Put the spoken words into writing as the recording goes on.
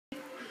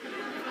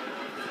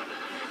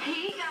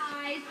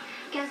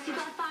Guess you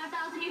got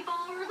 5,000 new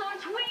followers on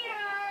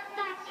Twitter.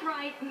 That's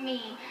right,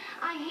 me.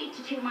 I hate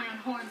to toot my own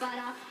horn, but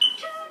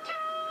toot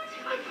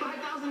toot. Like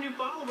 5,000 new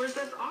followers,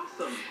 that's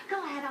awesome.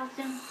 Go ahead,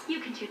 Austin. You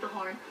can toot the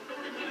horn.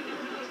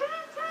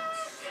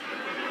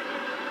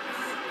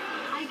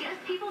 I guess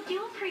people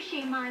do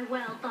appreciate my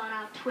well thought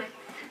out twists.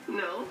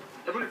 No,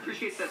 everyone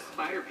appreciates that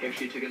spider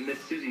picture you took at Miss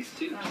Susie's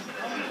soup.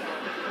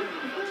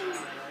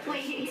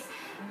 Wait,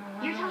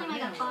 you're telling me I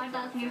got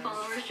 5,000 new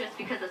followers just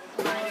because of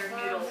spider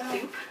noodle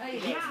soup?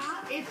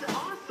 Yeah, it's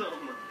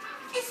awesome.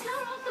 It's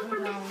not awesome for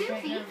Miss Susie.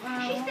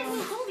 She's sitting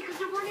at home because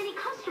there weren't any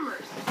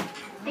customers.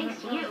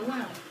 Thanks to you.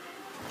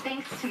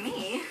 Thanks to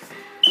me.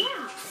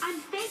 Yeah, I'm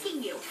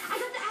thanking you. I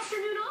got the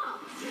afternoon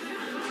off.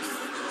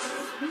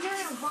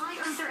 No, why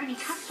aren't there any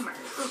customers?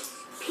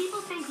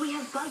 People think we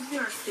have bugs in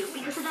our soup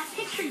because of that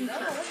picture you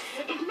took.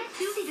 If Miss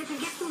Susie doesn't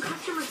get some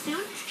customers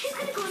soon, she's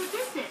going to go out of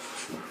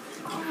business.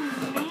 Oh,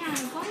 man,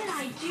 what did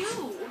I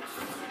do?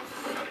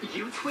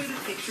 You tweeted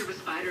a picture of a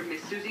spider of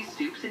Miss Susie's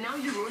soups, and now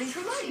you're ruining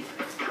her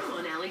life. Come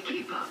on, Allie,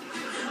 keep up.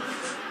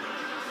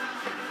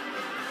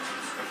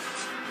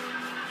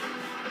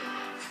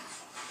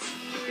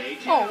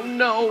 Oh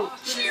no,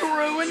 she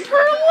ruined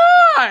her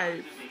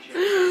life!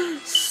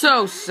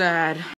 So sad.